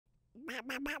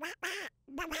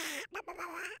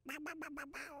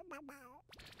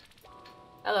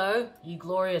Hello, you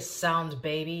glorious sound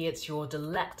baby. It's your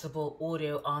delectable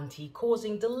audio auntie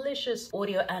causing delicious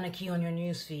audio anarchy on your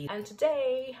newsfeed. And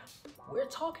today, we're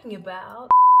talking about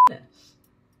penis.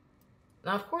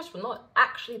 Now, of course, we're not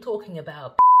actually talking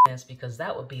about penis because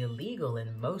that would be illegal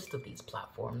in most of these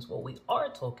platforms. What we are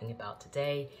talking about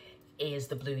today is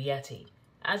the Blue Yeti.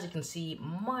 As you can see,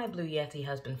 my Blue Yeti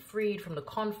has been freed from the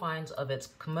confines of its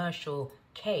commercial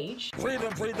cage.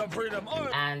 Freedom, freedom, freedom.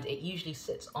 And it usually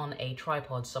sits on a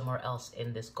tripod somewhere else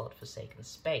in this godforsaken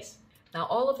space. Now,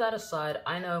 all of that aside,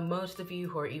 I know most of you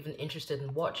who are even interested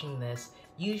in watching this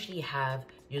usually have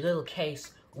your little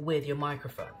case with your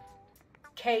microphone.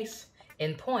 Case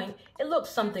in point, it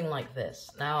looks something like this.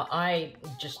 Now, I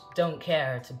just don't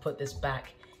care to put this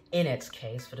back in its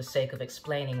case for the sake of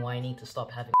explaining why I need to stop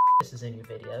having penises in your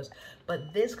videos,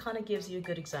 but this kind of gives you a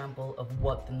good example of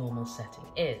what the normal setting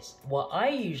is. What I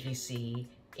usually see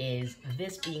is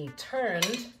this being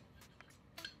turned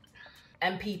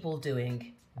and people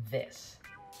doing this.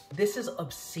 This is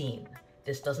obscene.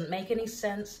 This doesn't make any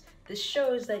sense. This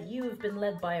shows that you have been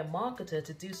led by a marketer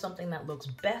to do something that looks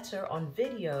better on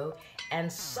video and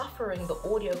suffering the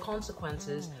audio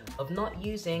consequences of not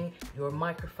using your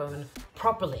microphone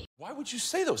properly. Why would you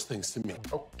say those things to me?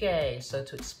 Okay, so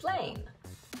to explain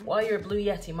why your Blue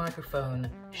Yeti microphone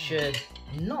should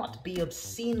not be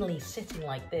obscenely sitting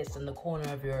like this in the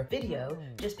corner of your video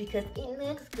just because it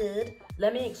looks good,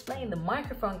 let me explain the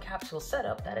microphone capsule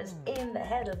setup that is in the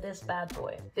head of this bad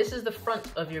boy. This is the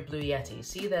front of your Blue Yeti.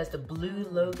 See, there's the blue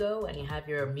logo and you have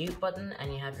your mute button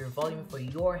and you have your volume for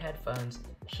your headphones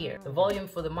here. The volume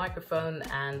for the microphone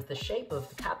and the shape of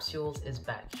the capsules is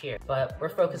back here. But we're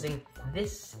focusing,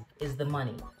 this is the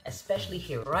money, especially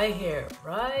here. Right here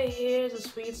is a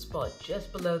sweet spot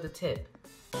just below the tip.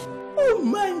 Oh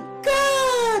my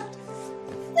God!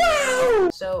 Wow!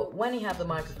 So when you have the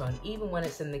microphone, even when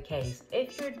it's in the case,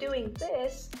 if you're doing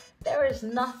this, there is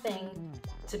nothing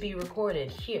to be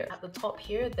recorded here. At the top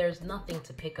here, there's nothing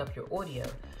to pick up your audio.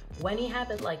 When you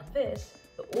have it like this,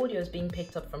 the audio is being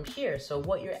picked up from here. So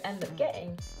what you end up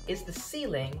getting is the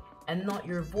ceiling and not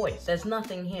your voice. There's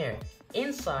nothing here.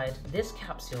 Inside this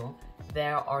capsule,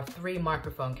 there are 3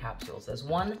 microphone capsules. There's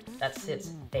one that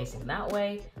sits facing that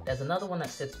way. There's another one that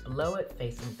sits below it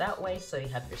facing that way. So you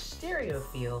have your stereo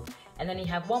feel. And then you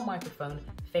have one microphone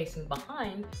facing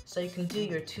behind so you can do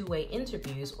your two-way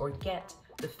interviews or get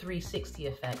the 360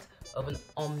 effect of an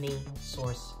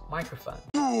omni-source microphone.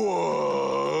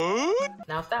 What?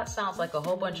 Now, if that sounds like a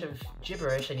whole bunch of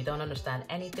gibberish and you don't understand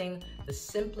anything, the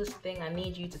simplest thing I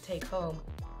need you to take home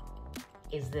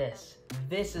is this.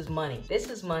 This is money. This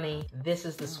is money. This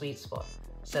is the sweet spot.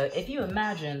 So if you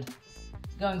imagined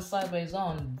going sideways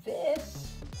on,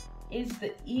 this is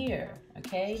the ear,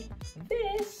 okay?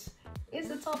 This is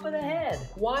the top of the head.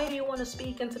 Why do you want to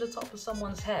speak into the top of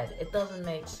someone's head? It doesn't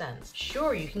make sense.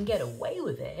 Sure, you can get away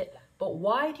with it, but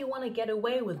why do you want to get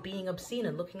away with being obscene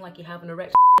and looking like you have an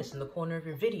erect in the corner of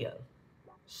your video?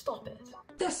 Stop it.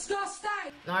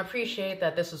 Disgusting! Now, I appreciate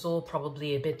that this is all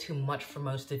probably a bit too much for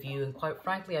most of you, and quite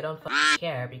frankly, I don't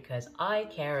care because I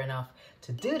care enough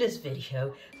to do this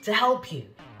video to help you.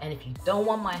 And if you don't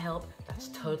want my help, that's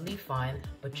totally fine,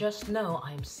 but just know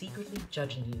I am secretly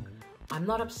judging you. I'm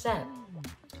not upset.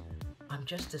 I'm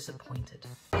just disappointed.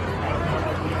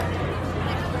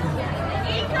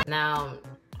 Now,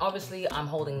 obviously, I'm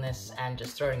holding this and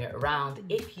just throwing it around.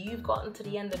 If you've gotten to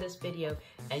the end of this video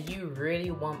and you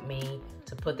really want me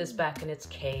to put this back in its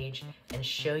cage and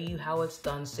show you how it's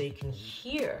done so you can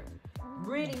hear,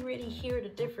 really hear the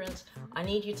difference, I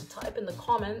need you to type in the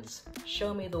comments,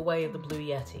 show me the way of the Blue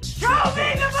Yeti. Show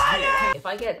me the money! If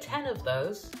I get 10 of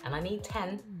those, and I need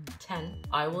 10,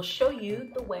 I will show you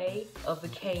the way of the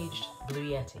caged Blue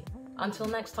Yeti. Until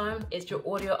next time, it's your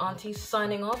audio auntie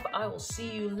signing off. I will see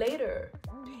you later.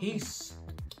 Peace.